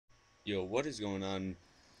Yo, what is going on,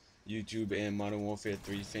 YouTube and Modern Warfare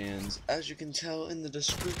 3 fans? As you can tell in the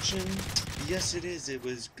description, yes it is, it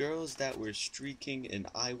was girls that were streaking and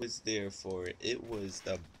I was there for it. It was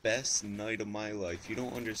the best night of my life. You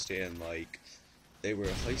don't understand, like, they were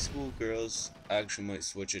high school girls. I actually might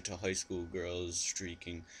switch it to high school girls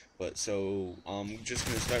streaking. But so, I'm just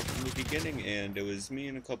gonna start from the beginning, and it was me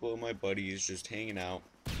and a couple of my buddies just hanging out.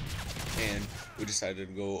 And we decided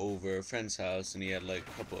to go over a friend's house, and he had like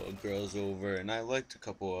a couple of girls over, and I liked a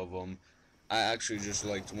couple of them. I actually just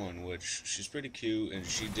liked one, which she's pretty cute, and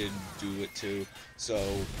she did do it too. So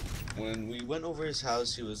when we went over his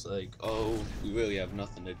house, he was like, "Oh, we really have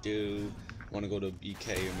nothing to do. Want to go to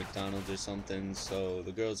BK or McDonald's or something?" So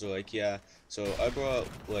the girls were like, "Yeah." So I brought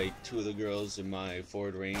like two of the girls in my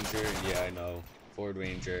Ford Ranger. Yeah, I know, Ford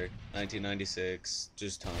Ranger, 1996.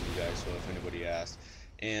 Just telling you guys, so if anybody asked.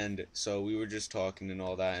 And so we were just talking and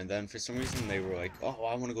all that, and then for some reason they were like, "Oh,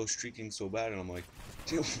 I want to go streaking so bad," and I'm like,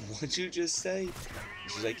 "Dude, what'd you just say?"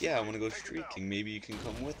 And she's like, "Yeah, I want to go streaking. Maybe you can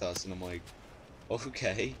come with us." And I'm like,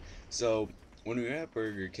 "Okay." So when we were at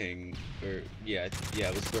Burger King, or yeah,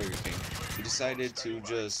 it was Burger King, we decided to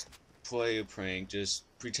just play a prank, just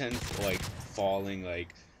pretend like falling,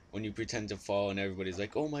 like when you pretend to fall and everybody's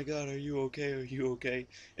like, "Oh my god, are you okay? Are you okay?"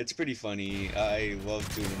 It's pretty funny. I love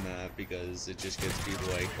doing that because it just gets people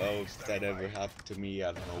like, "Oh, if that ever happened to me,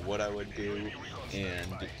 I don't know what I would do."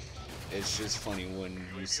 And it's just funny when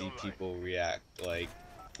you see people react. Like,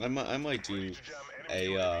 I might do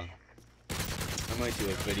a I might do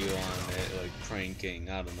a video on it, like pranking.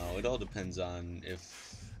 I don't know. It all depends on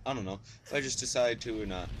if I don't know if I just decide to or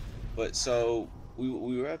not. But so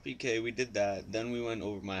we were at BK. We did that. Then we went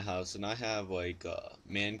over my house, and I have like a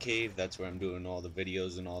man cave. That's where I'm doing all the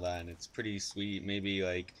videos and all that, and it's pretty sweet. Maybe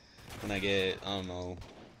like when I get, I don't know,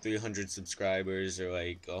 300 subscribers or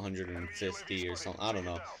like 150 or something. I don't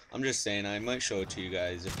know. I'm just saying I might show it to you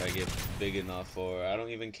guys if I get big enough, or I don't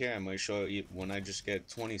even care. I might show it when I just get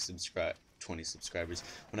 20 subscribers,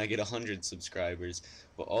 when I get 100 subscribers.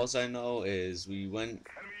 But all I know is we went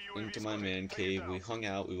into my man cave, we hung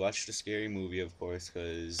out, we watched a scary movie, of course,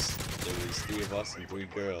 because there was three of us and three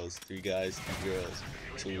girls, three guys, three girls.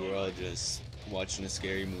 So we were all just watching a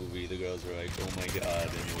scary movie. The girls were like, "Oh my god,"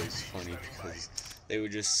 and it was funny because they were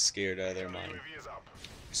just scared out of their mind.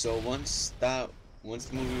 So once the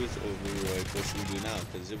movie was over, we were like, "What should we do now?"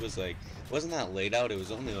 Because it was like, it wasn't that late out. It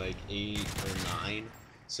was only like 8 or 9.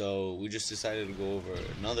 So we just decided to go over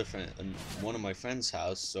one of my friend's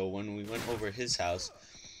house. So when we went over his house,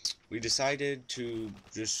 we decided to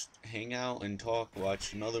just hang out and talk,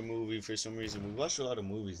 watch another movie. For some reason, we watched a lot of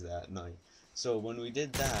movies that night. So when we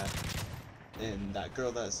did that, and that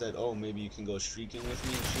girl that said, "Oh, maybe you can go streaking with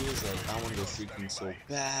me," she was like, "I want to go streaking so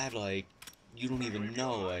bad, like, you don't even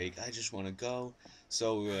know, like, I just want to go."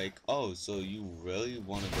 So we were like, "Oh, so you really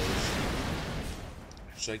want to go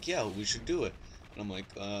streaking?" She's like, "Yeah, we should do it." And I'm like,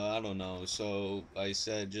 I don't know. So I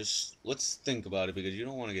said, just let's think about it, because you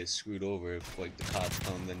don't want to get screwed over if like the cops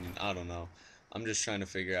come. Then I don't know. I'm just trying to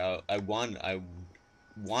figure out. I want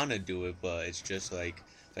to do it, but it's just like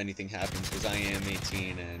if anything happens, because I am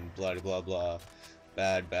 18 and blah blah blah,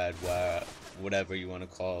 bad whatever you want to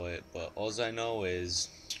call it. But all I know is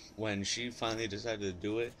when she finally decided to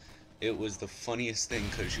do it, it was the funniest thing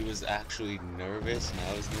because she was actually nervous and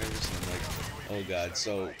I was nervous, and I'm like, "Oh god."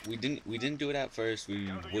 So we didn't do it at first. We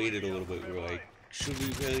waited a little bit. We were like, "Should we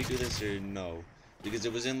really do this or no?" Because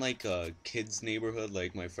it was in like a kid's neighborhood.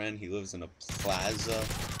 Like my friend, he lives in a plaza,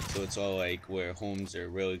 so it's all like where homes are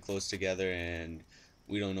really close together, and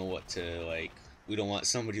we don't know what to like. We don't want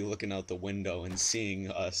somebody looking out the window and seeing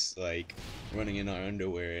us like running in our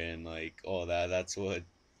underwear and like all that. That's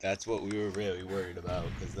what we were really worried about,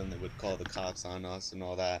 because then they would call the cops on us and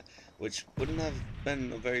all that, which wouldn't have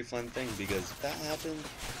been a very fun thing, because if that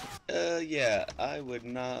happened, yeah, I would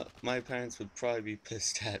not, my parents would probably be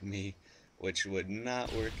pissed at me, which would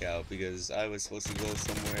not work out, because I was supposed to go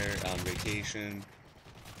somewhere on vacation,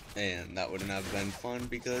 and that wouldn't have been fun,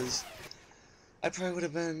 because I probably would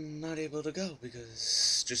have been not able to go,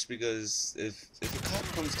 because if a cop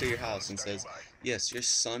comes to your house and says, "Yes, your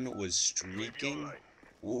son was streaking,"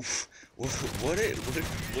 oof, what's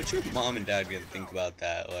your mom and dad gonna think about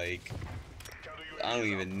that? Like, I don't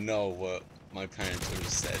even know what my parents would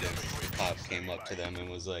have said if a cop came up to them and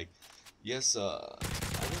was like, "Yes, I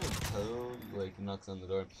gotta tell you," like, knocks on the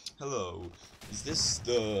door. "Hello, is this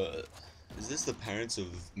the parents of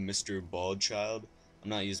Mr. Baldchild?" I'm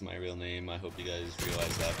not using my real name. I hope you guys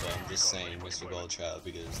realize that, but I'm just saying Mr. Baldchild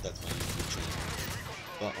because that's my YouTube channel.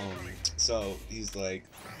 But so he's like,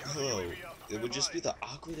 "Hello, it would just be the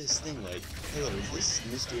awkwardest thing, like, hello, is this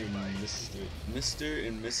Mr.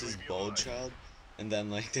 and Mrs. Baldchild? And then,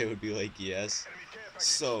 like, they would be like, yes.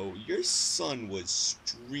 So, your son was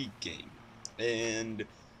streaking, and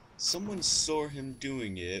someone saw him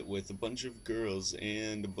doing it with a bunch of girls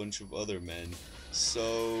and a bunch of other men.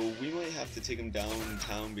 So, we might have to take him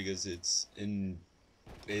downtown because it's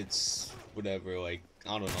whatever, like,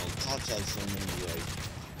 I don't know, cops have so many, like,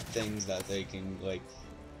 things that they can, like,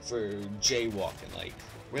 for jaywalking, like,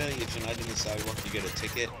 really, if you're not in the sidewalk, you get a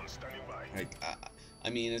ticket. Like, I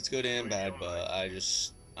mean, it's good and bad, but I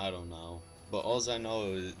don't know. But all I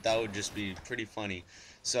know is that would just be pretty funny.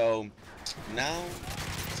 So, now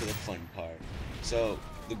to the fun part. So,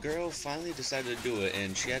 the girl finally decided to do it,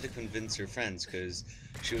 and she had to convince her friends, because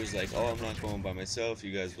she was like, oh, I'm not going by myself,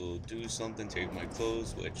 you guys will do something, take my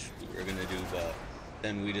clothes, which we were gonna do, but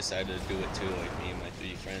then we decided to do it too, like me and my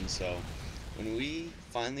 3 friends. So, when we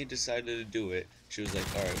finally decided to do it, she was like,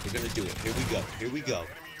 alright, we're gonna do it, here we go.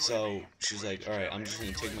 So, she's like, alright, I'm just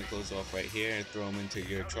gonna take my clothes off right here and throw them into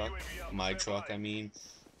your truck, my truck, I mean.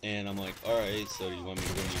 And I'm like, alright, so you want me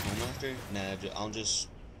to bring you home after? Nah,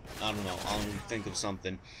 I don't know, I'll think of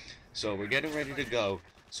something. So, we're getting ready to go.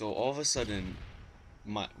 So, all of a sudden,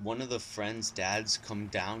 one of the friends' dads come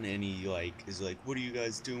down and he, like, is like, what are you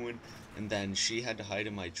guys doing? And then she had to hide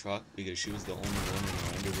in my truck because she was the only one in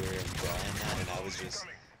her underwear and bra and that, and I was just,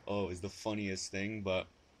 oh, it was the funniest thing. But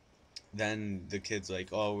then the kid's like,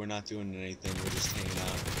 oh, we're not doing anything, we're just hanging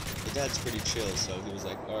out. The dad's pretty chill, so he was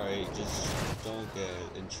like, alright, just don't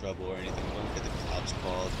get in trouble or anything, don't get the cops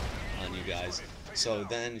called on you guys. So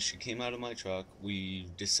then she came out of my truck, we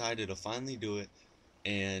decided to finally do it,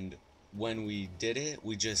 and when we did it,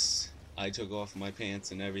 I took off my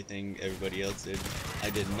pants and everything, everybody else did. I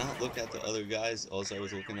did not look at the other guys, all I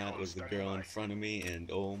was looking at was the girl in front of me, and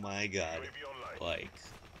oh my god, like,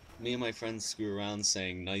 me and my friends screw around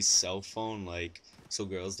saying nice cell phone, like, so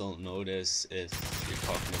girls don't notice if you're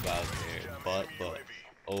talking about their butt, but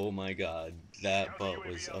oh my god, that butt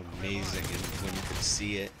was amazing, and when you could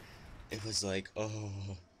see it, it was like, oh.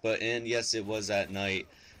 And yes, it was at night,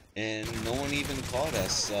 and no one even caught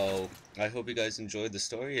us. So I hope you guys enjoyed the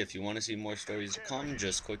story. If you want to see more stories to come,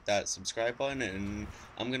 just click that subscribe button, and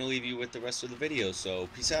I'm gonna leave you with the rest of the video. So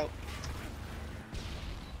peace out.